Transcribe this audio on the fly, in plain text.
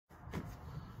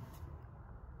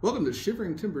Welcome to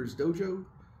Shivering Timbers Dojo.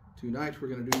 Tonight we're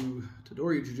going to do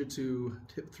Tedori Jujitsu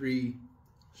Tip 3,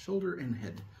 shoulder and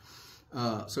head.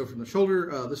 So from the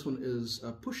shoulder, this one is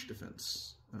a push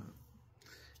defense.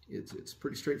 It's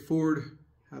pretty straightforward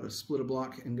how to split a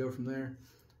block and go from there.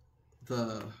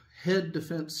 The head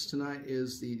defense tonight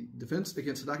is the defense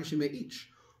against hadaka, shime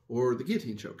each, or the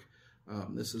guillotine choke.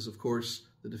 This is, of course,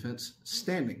 the defense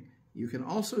standing. You can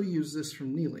also use this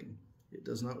from kneeling. It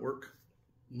does not work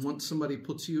once somebody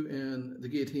puts you in the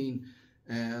guillotine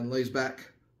and lays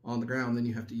back on the ground, then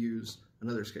you have to use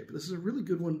another escape. But this is a really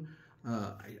good one.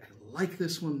 I like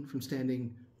this one from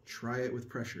standing. Try it with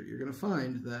pressure. You're going to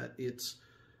find that it's,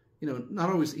 not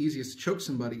always the easiest to choke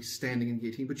somebody standing in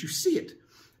guillotine, but you see it.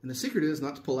 And the secret is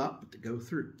not to pull out, but to go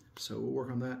through. So we'll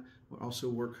work on that. We'll also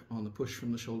work on the push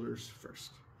from the shoulders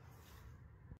first.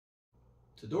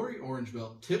 Tedori Orange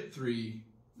Belt, Tip 3,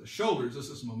 the shoulders. This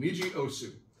is momiji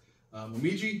osu.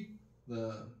 Momiji,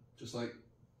 just like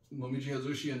momiji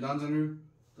hazushi and danzanru,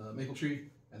 the maple tree,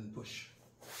 and then push.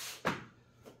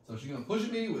 So she's going to push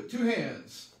at me with two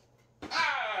hands.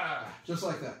 Ah! Just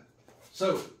like that.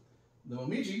 So the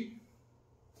momiji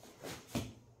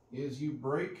is you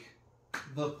break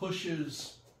the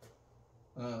push's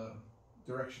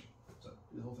direction. So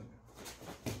do the whole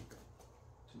thing.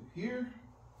 To here,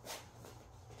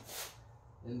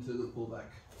 into the pullback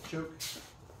choke.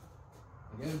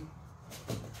 Again.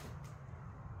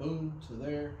 Boom, to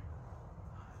there.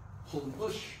 Pull and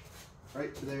push.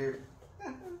 Right to there.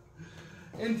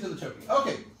 Into the choking.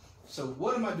 Okay, so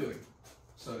what am I doing?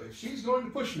 So if she's going to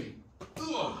push me,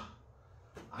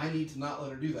 I need to not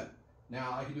let her do that.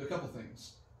 Now, I could do a couple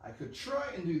things. I could try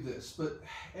and do this, but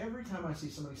every time I see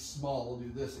somebody small do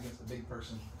this against a big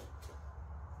person,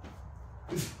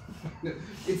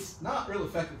 it's not real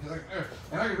effective because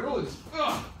I can really just,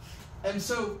 and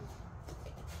so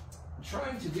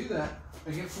trying to do that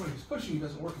against somebody who's pushing you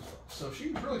doesn't work as well. So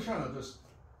she's really trying to just,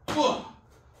 I'm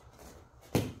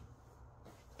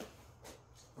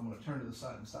going to turn to the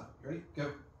side and stop. You ready?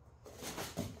 Go.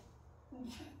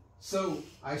 So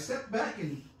I stepped back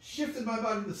and shifted my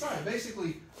body to the side.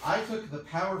 Basically, I took the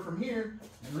power from here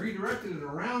and redirected it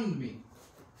around me.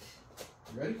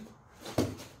 You ready?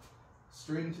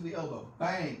 Straight into the elbow.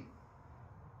 Bang.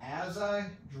 As I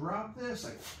drop this,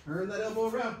 I turn that elbow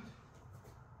around.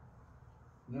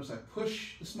 Notice I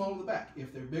push the small to the back.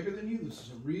 If they're bigger than you, this is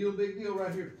a real big deal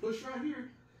right here. Push right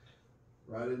here,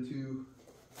 right into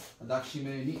hadaka,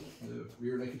 shime ni, the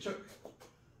rear naked choke.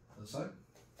 Other side.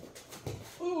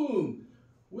 Boom!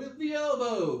 With the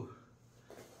elbow.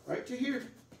 Right to here.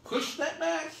 Push that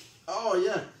back. Oh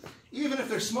yeah. Even if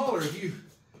they're smaller, if you,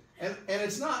 and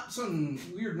it's not some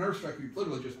weird nerve strike. You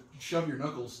literally just shove your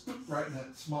knuckles right in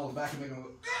that small back and make them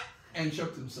go and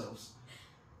choke themselves.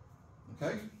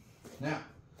 Okay? Now,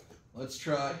 let's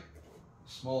try a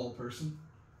small person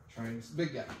trying this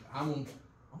big guy. I'm gonna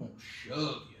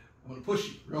shove you. I'm gonna push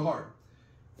you real hard.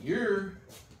 You're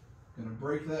gonna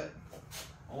break that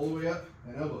all the way up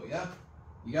and elbow. Yeah?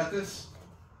 You got this?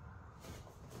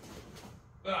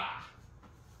 Ah.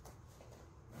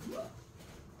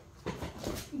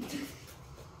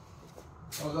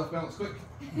 I was off balance quick.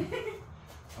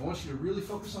 I want you to really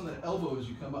focus on that elbow as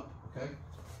you come up, okay?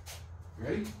 You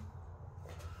ready?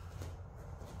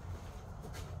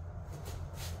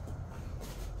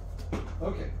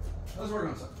 Okay, let's work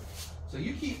on something. So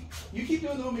you keep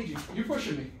doing the momiji. You're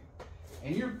pushing me,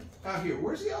 and you're out here.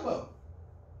 Where's the elbow?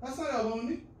 That's not elbowing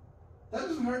me. That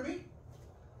doesn't hurt me.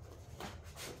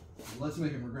 Let's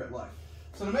make them regret life.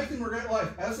 So to make them regret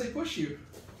life, as they push you,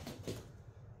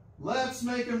 let's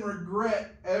make them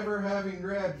regret ever having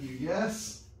grabbed you.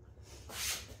 Yes.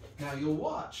 Now you'll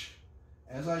watch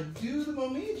as I do the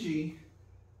momiji.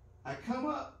 I come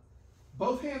up.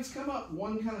 Both hands come up,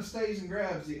 one kind of stays and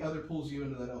grabs, the other pulls you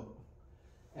into that elbow.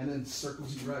 And then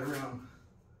circles you right around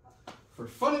for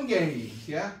fun and games,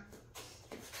 yeah?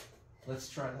 Let's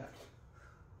try that.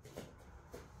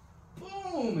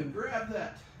 Boom, and grab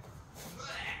that.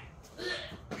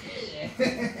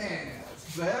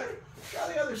 That's better. Try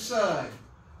the other side.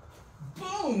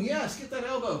 Boom, yes, get that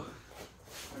elbow.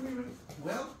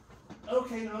 Well,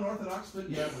 okay, non-orthodox, but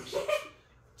yeah, it works.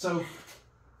 So,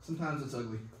 sometimes it's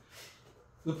ugly.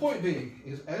 The point being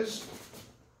is, as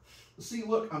see,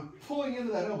 look, I'm pulling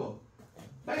into that elbow.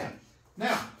 Bam.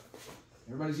 Now,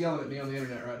 everybody's yelling at me on the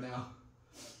internet right now.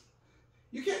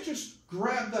 You can't just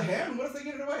grab the hand. What if they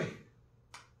get it away?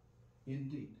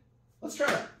 Indeed. Let's try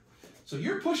that. So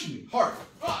you're pushing me hard.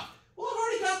 Well, I've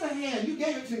already got the hand. You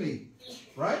gave it to me,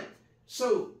 right?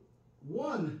 So,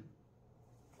 one,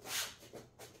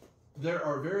 there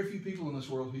are very few people in this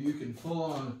world who you can full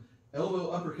on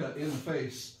elbow uppercut in the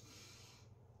face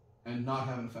and not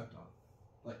have an effect on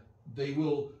it. Like, they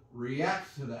will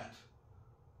react to that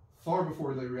far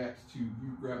before they react to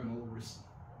you grabbing a little wrist.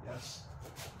 Yes?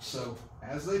 So,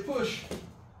 as they push,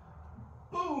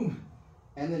 boom!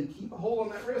 And then keep a hold on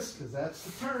that wrist, because that's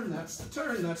the turn, that's the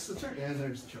turn, that's the turn. And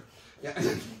there's the choke. Yeah.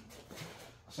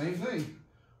 Same thing.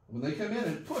 When they come in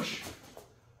and push,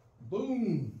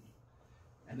 boom!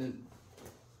 And then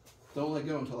don't let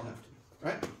go until I have to.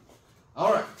 Right?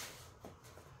 All right.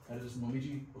 That is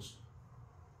momiji.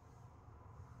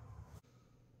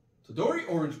 Tedori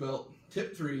Orange Belt,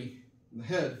 tip 3, and the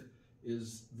head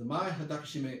is the my hadaka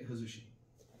shime hazushi.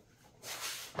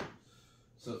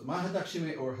 So my hadaka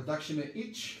shime or hadaka shime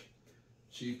ichi,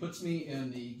 she puts me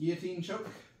in the guillotine choke.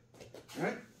 All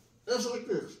right? Just like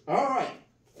this. All right.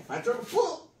 If I try to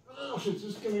pull, oh, it's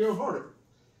just going to go harder.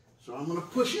 So I'm going to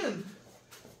push in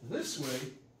this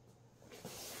way,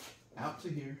 out to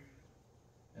here,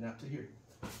 and out to here.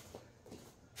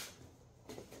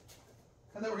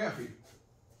 How'd that work out for you?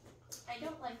 I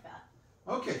don't like that.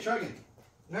 Okay, try again.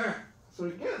 All right. So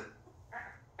again,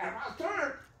 and I'll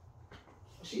turn.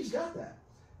 She's got that.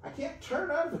 I can't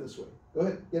turn out of it this way. Go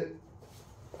ahead, get it.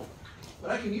 But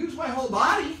I can use my whole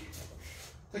body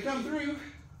to come through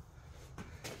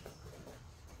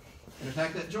and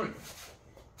attack that joint.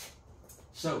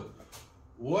 So,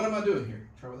 what am I doing here?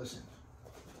 Try with this hand.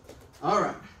 All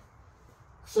right.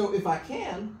 So if I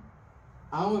can,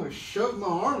 I want to shove my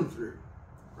arm through,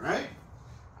 right?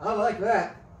 I like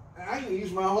that. I can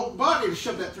use my whole body to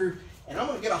shove that through, and I'm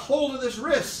going to get a hold of this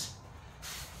wrist.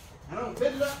 And I'm going to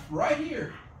bend it up right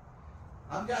here.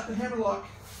 I've got the hammerlock.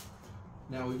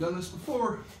 Now, we've done this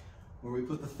before, where we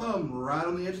put the thumb right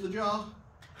on the edge of the jaw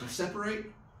and separate,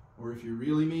 or if you're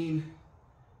really mean,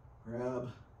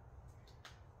 grab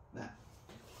that.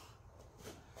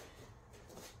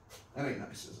 That ain't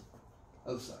nice, is it?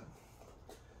 Other side.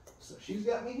 So she's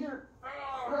got me here.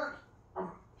 Oh, I'm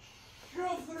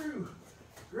shove through.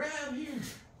 Grab here.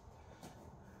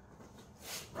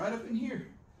 Right up in here.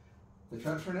 If they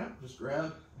try to turn out, just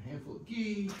grab a handful of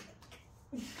gi,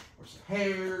 or some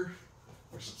hair,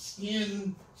 or some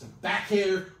skin, some back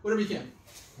hair, whatever you can.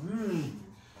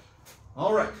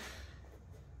 All right.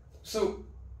 So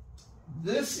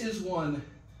this is one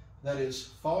that is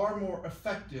far more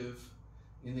effective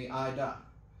in the ai-da,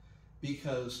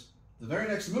 because the very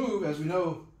next move, as we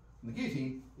know in the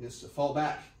guillotine, is to fall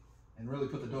back and really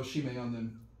put the do shime on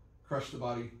them, crush the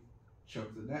body,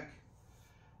 choke the neck.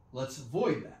 Let's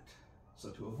avoid that. So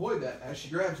to avoid that, as she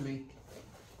grabs me,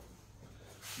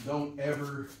 don't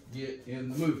ever get in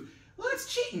the move. Well,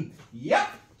 that's cheating. Yep,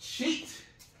 cheat.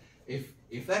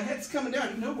 If that head's coming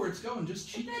down, you know where it's going, just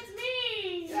cheat. That's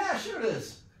me! Yeah, sure it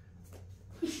is.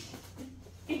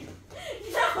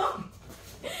 No!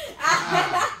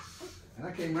 And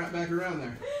I came right back around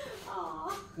there.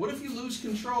 Aww. What if you lose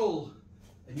control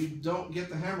and you don't get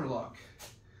the hammerlock?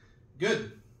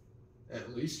 Good.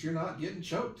 At least you're not getting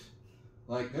choked.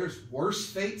 Like, there's worse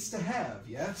fates to have,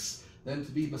 yes, than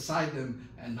to be beside them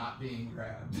and not being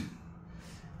grabbed.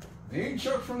 Being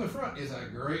choked from the front is a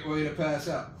great way to pass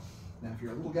out. Now, if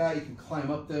you're a little guy, you can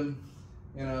climb up them.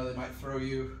 You know, they might throw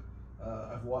you.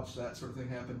 I've watched that sort of thing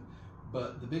happen.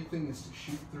 But the big thing is to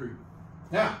shoot through.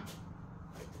 Now,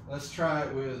 let's try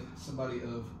it with somebody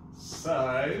of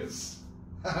size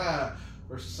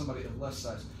versus somebody of less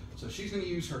size. So she's going to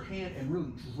use her hand and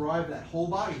really drive that whole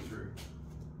body through,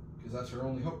 because that's her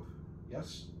only hope.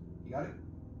 Yes? You got it?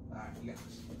 All right, you got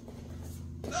this.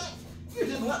 No! You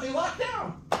didn't let me lock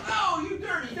down! No, you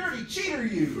dirty, dirty cheater,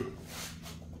 you!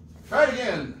 Try it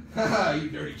again. Haha, you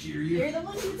dirty cheater, you. You're the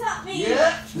one who taught me.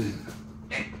 Yeah.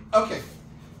 Okay.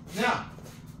 Now,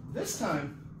 this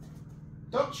time,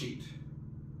 don't cheat.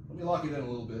 Let me lock it in a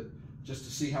little bit just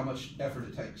to see how much effort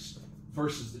it takes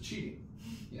versus the cheating.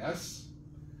 Yes?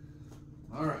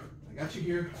 All right. I got you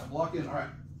here. I'm locked in. All right.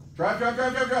 Drive, drive,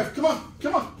 drive, drive, drive. Come on.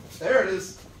 Come on. There it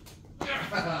is.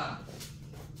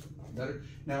 Better.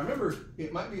 Now, remember,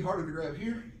 it might be harder to grab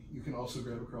here. You can also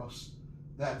grab across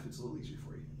that if it's a little easier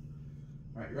for you.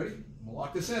 All right, you ready? I'm going to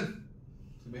lock this in. It's going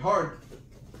to be hard.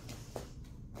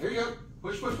 There you go.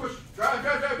 Push, push, push. Drive,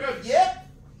 drive, drive, drive. Yep.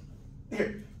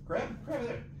 Here. Grab it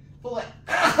there. Pull that.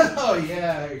 Oh,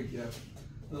 yeah. There you go.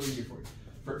 A little easier for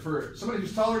you. For somebody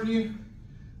who's taller than you,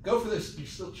 go for this. You're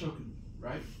still choking,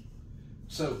 right?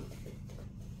 So,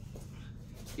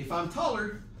 if I'm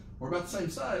taller, or about the same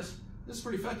size, this is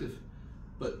pretty effective.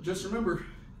 But just remember,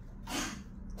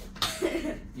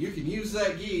 you can use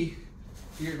that gi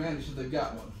to your advantage if they've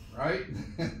got one, right?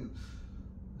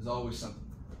 There's always something.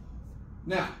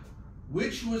 Now,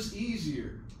 which was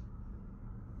easier?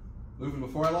 Moving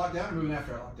before I locked down or moving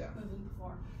after I locked down? Moving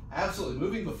before. absolutely.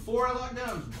 Moving before I lock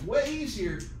down is way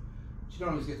easier, but you don't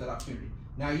always get that opportunity.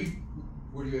 Now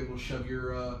were you able to shove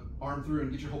your arm through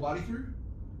and get your whole body through?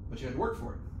 But you had to work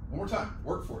for it. One more time,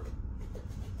 work for it.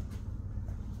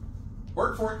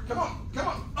 Work for it, come on, come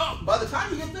on. Oh, by the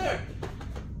time you get there,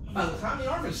 by the time the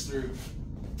arm is through,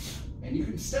 and you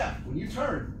can step, when you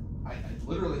turn, I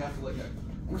literally have to let go.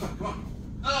 One more time, come on.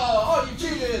 Oh, you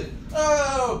cheated.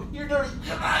 Oh, you're dirty.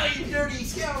 You dirty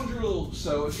scoundrel.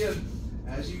 So again,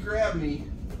 as you grab me,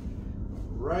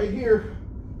 right here,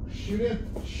 shoot in,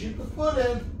 shoot the foot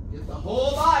in, get the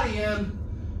whole body in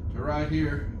to right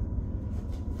here.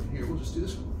 And here, we'll just do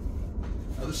this one.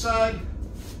 Other side.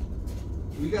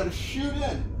 We got to shoot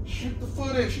in, shoot the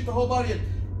foot in, shoot the whole body in.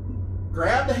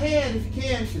 Grab the hand if you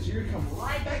can, because you're going to come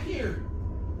right back here,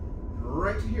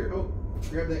 right to here. Oh,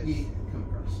 grab that gi, come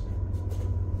across.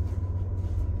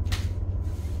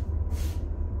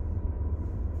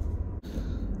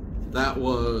 That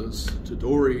was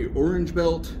Tedori Orange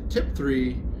Belt, tip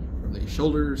 3 from the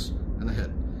shoulders and the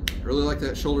head. I really like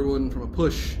that shoulder one from a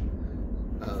push.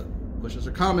 Pushes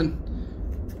are common.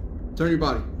 Turn your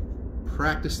body.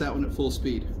 Practice that one at full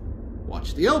speed.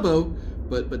 Watch the elbow,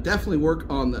 but definitely work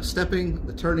on the stepping,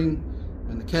 the turning,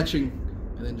 and the catching,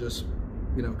 and then just,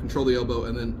 you know, control the elbow.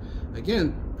 And then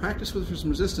again, practice with some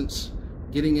resistance,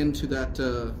 getting into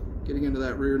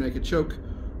that rear naked choke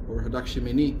or hadaka shime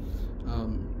knee.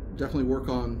 Definitely work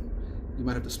on. You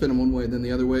might have to spin them one way and then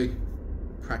the other way.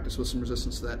 Practice with some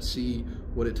resistance to that. See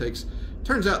what it takes.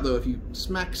 Turns out though, if you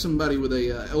smack somebody with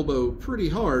a elbow pretty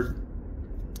hard,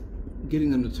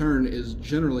 getting them to turn is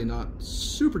generally not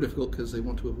super difficult because they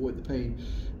want to avoid the pain.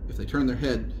 If they turn their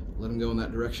head, let them go in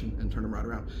that direction and turn them right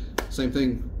around. Same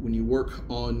thing when you work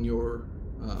on your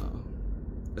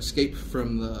escape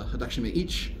from the hadaka shime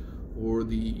ichi or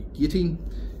the guillotine.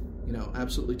 You know,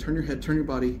 absolutely turn your head, turn your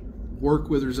body, work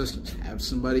with resistance. Have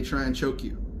somebody try and choke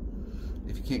you.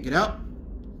 If you can't get out,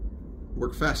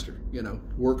 work faster. You know,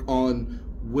 work on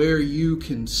where you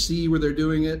can see where they're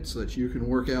doing it so that you can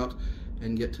work out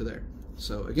and get to there.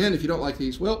 So again, if you don't like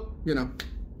these, well, you know,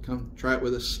 come try it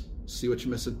with us, see what you're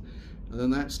missing. Other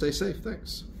than that, stay safe.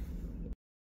 Thanks.